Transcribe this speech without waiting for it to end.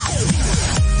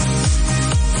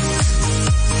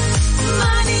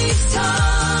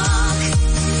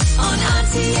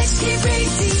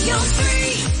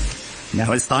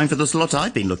Now it's time for the slot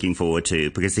I've been looking forward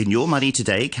to, because in Your Money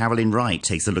today, Carolyn Wright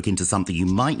takes a look into something you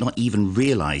might not even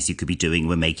realise you could be doing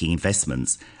when making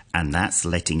investments, and that's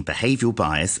letting behavioural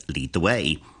bias lead the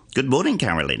way. Good morning,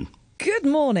 Carolyn. Good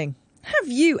morning. Have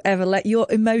you ever let your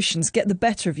emotions get the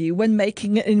better of you when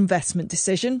making an investment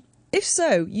decision? If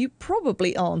so, you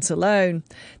probably aren't alone.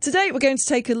 Today, we're going to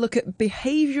take a look at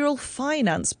behavioural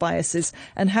finance biases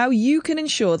and how you can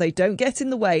ensure they don't get in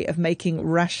the way of making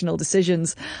rational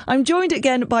decisions. I'm joined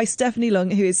again by Stephanie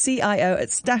Leung, who is CIO at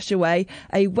Stashaway,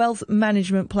 a wealth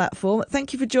management platform.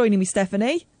 Thank you for joining me,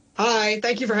 Stephanie. Hi,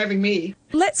 thank you for having me.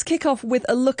 Let's kick off with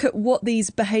a look at what these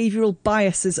behavioural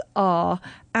biases are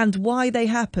and why they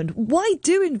happen. Why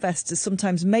do investors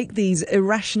sometimes make these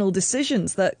irrational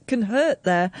decisions that can hurt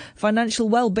their financial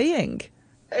well-being?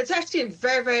 It's actually a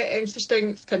very, very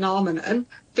interesting phenomenon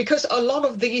because a lot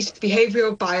of these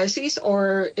behavioural biases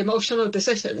or emotional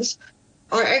decisions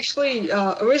are actually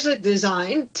originally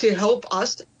designed to help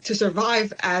us to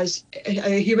survive as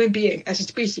a human being, as a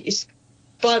species.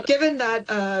 But given that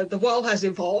the world has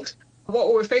evolved,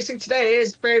 what we're facing today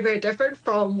is very, very different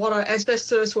from what our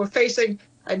ancestors were facing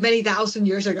many thousand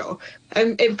years ago.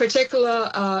 And in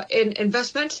particular, in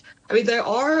investment, there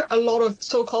are a lot of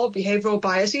so-called behavioral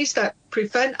biases that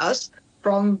prevent us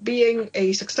from being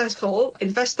a successful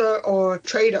investor or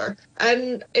trader.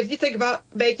 And if you think about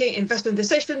making investment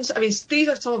decisions, these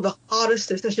are some of the hardest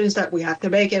decisions that we have to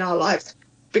make in our lives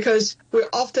because we're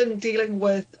often dealing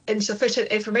with insufficient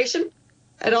information.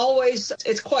 And always,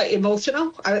 it's quite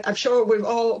emotional. I'm sure we've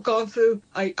all gone through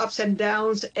ups and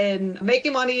downs in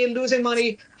making money and losing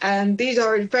money, and these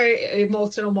are very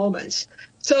emotional moments.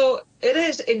 So it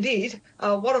is indeed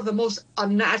one of the most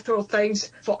unnatural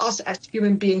things for us as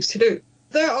human beings to do.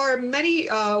 There are many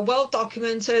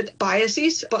well-documented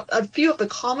biases, but a few of the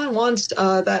common ones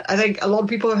that I think a lot of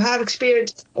people have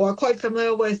experienced or are quite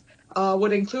familiar with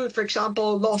would include, for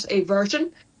example, loss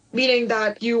aversion. Meaning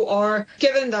that you are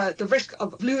given the risk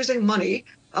of losing money,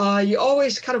 you're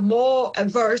always kind of more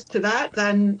averse to that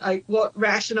than what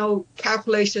rational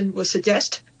calculation would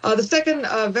suggest. The second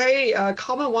very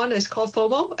common one is called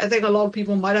FOMO. I think a lot of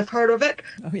people might have heard of it.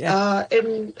 Oh, yeah.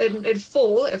 In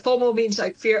full, FOMO means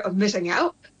fear of missing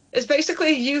out. It's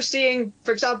basically you seeing,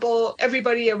 for example,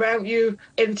 everybody around you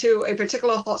into a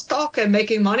particular hot stock and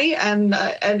making money, and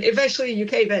eventually you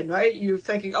cave in, right? You're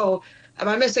thinking, oh, am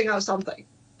I missing out something?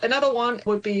 Another one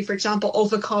would be, for example,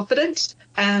 overconfidence.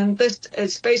 And this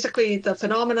is basically the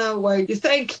phenomena where you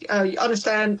think you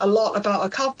understand a lot about a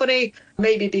company,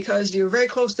 maybe because you're very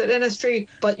close to the industry,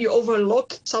 but you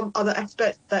overlook some other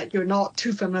aspects that you're not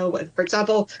too familiar with. For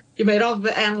example, you may not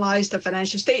analyze the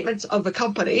financial statements of a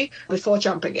company before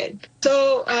jumping in.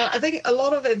 So I think a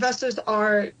lot of investors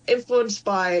are influenced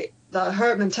by the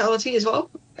herd mentality as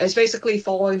well. It's basically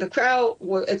following the crowd.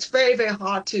 It's very, very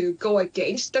hard to go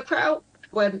against the crowd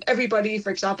when everybody, for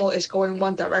example, is going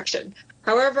one direction.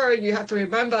 However, you have to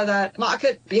remember that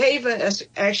market behavior is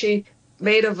actually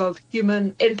made up of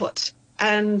human inputs.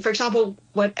 And for example,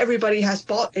 when everybody has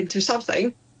bought into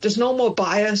something, there's no more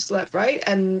bias left, right?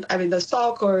 And the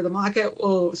stock or the market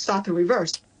will start to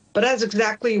reverse. But that's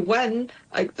exactly when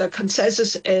the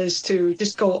consensus is to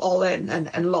just go all in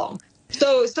and long.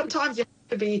 So sometimes you have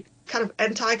to be kind of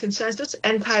anti-consensus,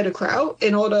 anti the crowd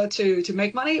in order to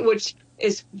make money, which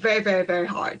is very, very, very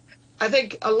hard. I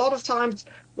think a lot of times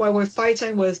when we're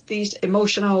fighting with these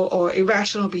emotional or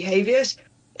irrational behaviors,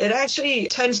 it actually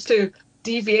tends to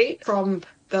deviate from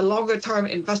the longer term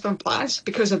investment plans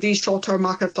because of these short-term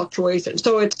market fluctuations.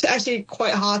 So it's actually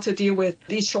quite hard to deal with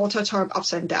these shorter term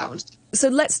ups and downs. So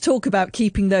let's talk about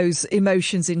keeping those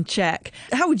emotions in check.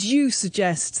 How would you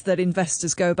suggest that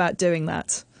investors go about doing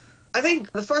that? I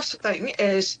think the first thing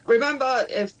is, remember,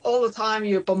 if all the time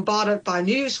you're bombarded by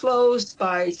news flows,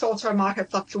 by short-term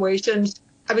market fluctuations,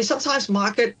 sometimes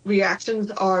market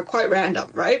reactions are quite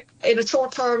random, right? In the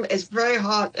short term, it's very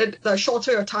hard. The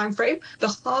shorter your time frame, the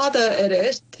harder it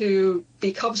is to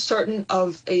become certain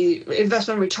of a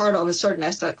investment return of a certain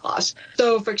asset class.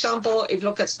 So, for example, if you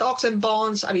look at stocks and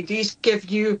bonds, these give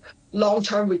you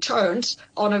long-term returns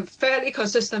on a fairly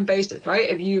consistent basis, right?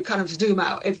 If you kind of zoom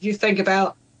out, if you think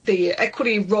about the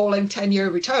equity rolling 10-year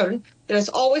return, it has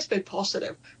always been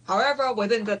positive. However,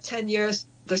 within the 10 years,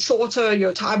 the shorter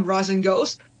your time horizon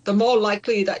goes, the more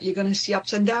likely that you're going to see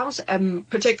ups and downs, and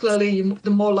particularly the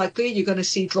more likely you're going to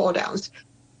see drawdowns.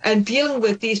 And dealing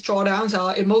with these drawdowns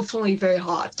are emotionally very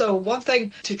hard. So one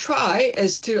thing to try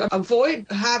is to avoid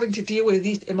having to deal with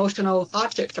these emotional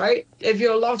hardships, right? If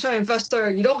you're a long-term investor,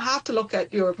 you don't have to look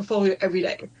at your portfolio every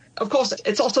day. Of course,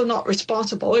 it's also not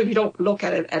responsible if you don't look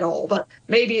at it at all, but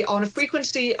maybe on a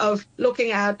frequency of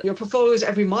looking at your portfolios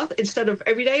every month instead of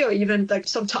every day, or even like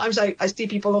sometimes I see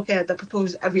people looking at the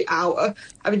portfolios every hour.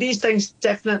 I mean, these things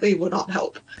definitely will not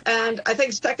help. And I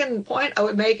think second point I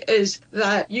would make is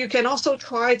that you can also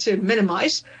try to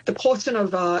minimize the portion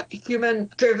of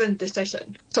human-driven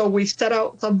decision. So we set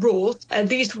out some rules, and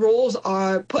these rules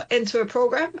are put into a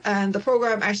program, and the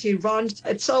program actually runs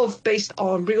itself based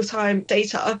on real-time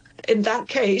data. In that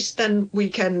case, then we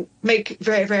can make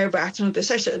very, very rational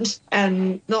decisions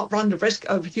and not run the risk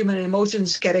of human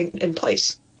emotions getting in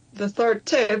place. The third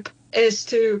tip is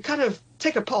to kind of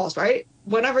take a pause, right?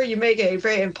 Whenever you make a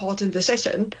very important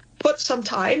decision, put some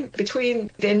time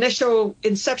between the initial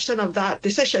inception of that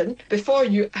decision before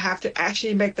you have to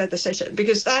actually make that decision,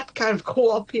 because that kind of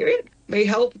cool-off period may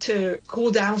help to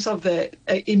cool down some of the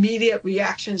immediate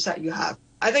reactions that you have.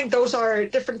 I think those are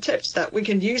different tips that we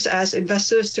can use as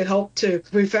investors to help to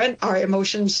prevent our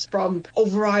emotions from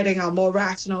overriding our more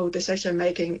rational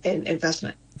decision-making in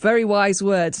investment. Very wise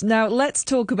words. Now, let's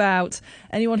talk about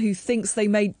anyone who thinks they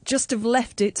may just have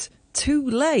left it too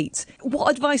late.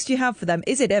 What advice do you have for them?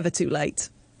 Is it ever too late?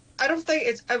 I don't think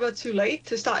it's ever too late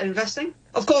to start investing.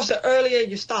 Of course, the earlier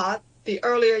you start, the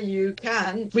earlier you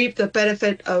can reap the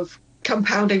benefit of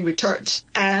compounding returns.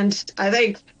 And I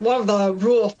think one of the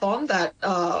rule of thumb that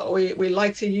we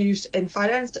like to use in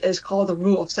finance is called the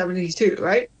rule of 72,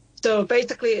 right? So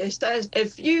basically it says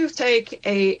if you take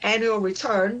an annual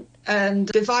return and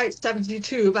divide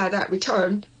 72 by that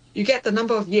return, you get the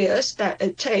number of years that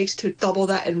it takes to double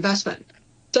that investment.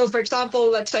 So for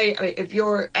example, let's say if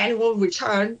your annual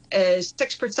return is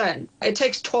 6%, it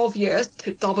takes 12 years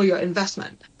to double your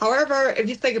investment. However, if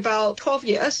you think about 12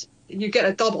 years, you get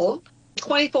a double.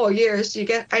 24 years, you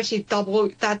get actually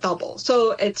double.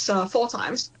 So it's 4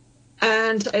 times.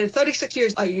 And in 36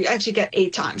 years, you actually get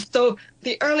 8 times. So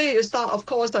the earlier you start, of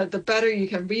course, the better you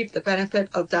can reap the benefit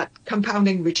of that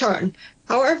compounding return.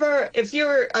 However, if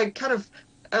you're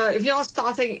if you're not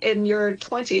starting in your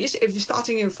 20s, if you're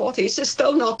starting in your 40s, it's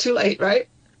still not too late, right?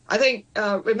 I think,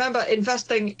 remember,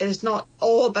 investing is not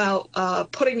all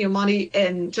about putting your money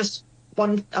in just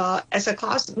one asset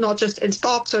class, not just in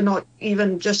stocks or not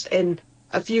even just in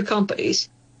a few companies.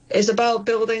 It's about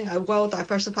building a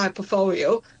well-diversified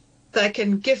portfolio that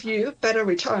can give you better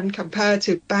return compared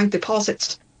to bank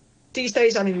deposits. These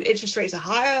days, I mean, interest rates are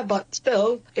higher, but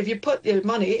still, if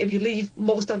you leave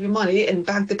most of your money in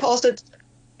bank deposits,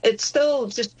 it's still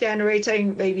just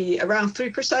generating maybe around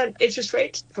 3% interest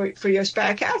rate for your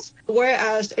spare cash.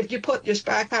 Whereas if you put your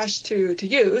spare cash to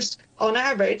use, on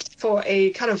average, for a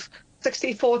kind of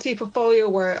 60-40 portfolio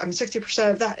where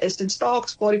 60% of that is in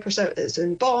stocks, 40% is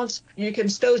in bonds, you can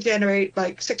still generate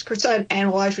like 6%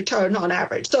 annualized return on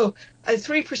average. So a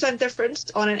 3%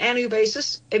 difference on an annual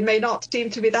basis, it may not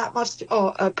seem to be that much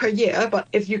per year, but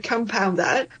if you compound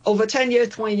that over 10 years,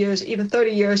 20 years, even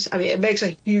 30 years, it makes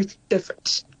a huge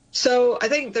difference. So I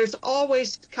think there's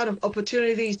always kind of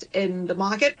opportunities in the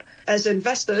market. As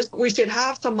investors, we should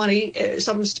have some money,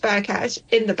 some spare cash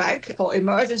in the bank for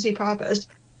emergency purpose.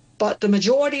 But the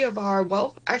majority of our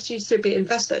wealth actually should be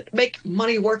invested. Make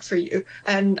money work for you.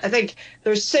 And I think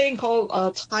there's a saying called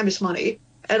time is money.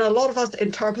 And a lot of us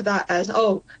interpret that as,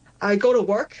 I go to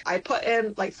work, I put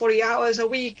in like 40 hours a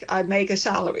week, I make a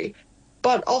salary.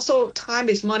 But also time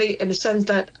is money in the sense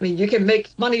that, you can make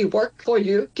money work for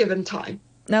you given time.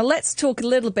 Now, let's talk a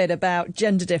little bit about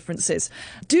gender differences.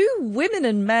 Do women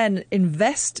and men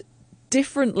invest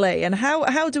differently? And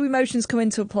how do emotions come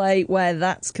into play where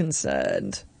that's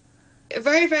concerned? A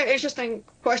very, very interesting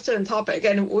question and topic.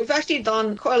 And we've actually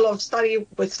done quite a lot of study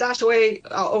with Stashaway,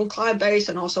 our own client base,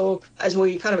 and also as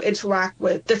we kind of interact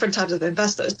with different types of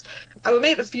investors. I would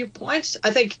make a few points.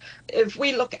 I think if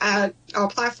we look at our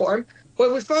platform,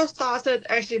 when we first started,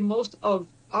 actually most of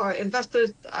our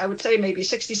investors, I would say maybe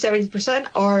 60-70%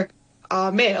 are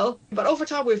male. But over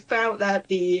time, we've found that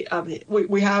we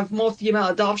have more female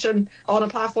adoption on the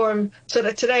platform, so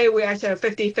that today we actually have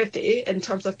 50-50 in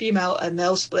terms of female and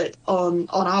male split on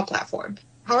our platform.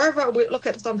 However, we look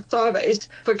at some surveys,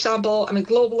 for example,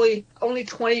 globally, only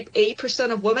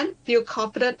 28% of women feel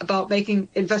confident about making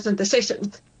investment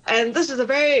decisions. And this is a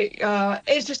very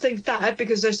interesting stat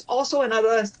because there's also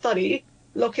another study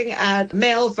looking at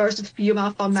male versus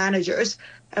female fund managers.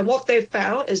 And what they've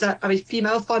found is that,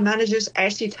 female fund managers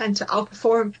actually tend to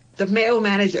outperform the male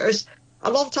managers. A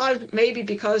lot of times, maybe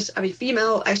because,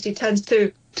 female actually tends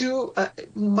to do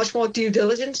much more due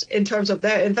diligence in terms of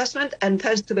their investment and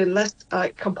tends to be less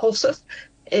compulsive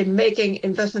in making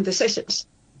investment decisions.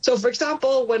 So, for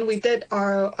example, when we did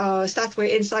our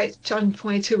Stashaway Insights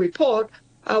 2022 report,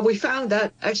 we found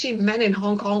that actually men in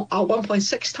Hong Kong are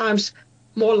 1.6 times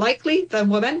more likely than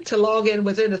women to log in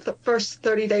within the first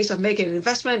 30 days of making an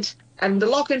investment. And the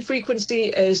login frequency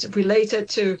is related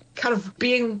to kind of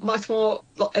being much more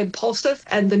impulsive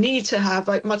and the need to have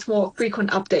like much more frequent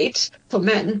updates for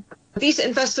men. These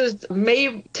investors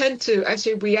may tend to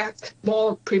actually react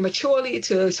more prematurely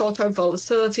to short-term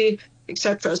volatility,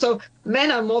 etc. So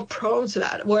men are more prone to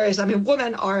that, whereas,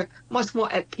 women are much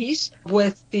more at peace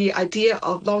with the idea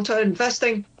of long-term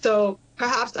investing. So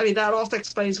perhaps, that also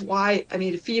explains why,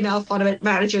 the female fund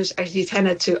managers actually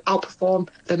tended to outperform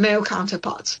the male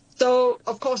counterparts. So,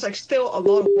 of course, still a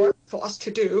lot of work for us to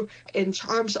do in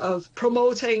terms of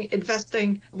promoting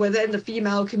investing within the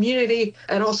female community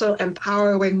and also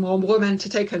empowering more women to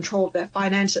take control of their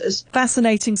finances.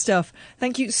 Fascinating stuff.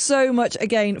 Thank you so much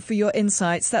again for your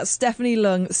insights. That's Stephanie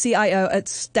Leung, CIO at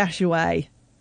Stashaway.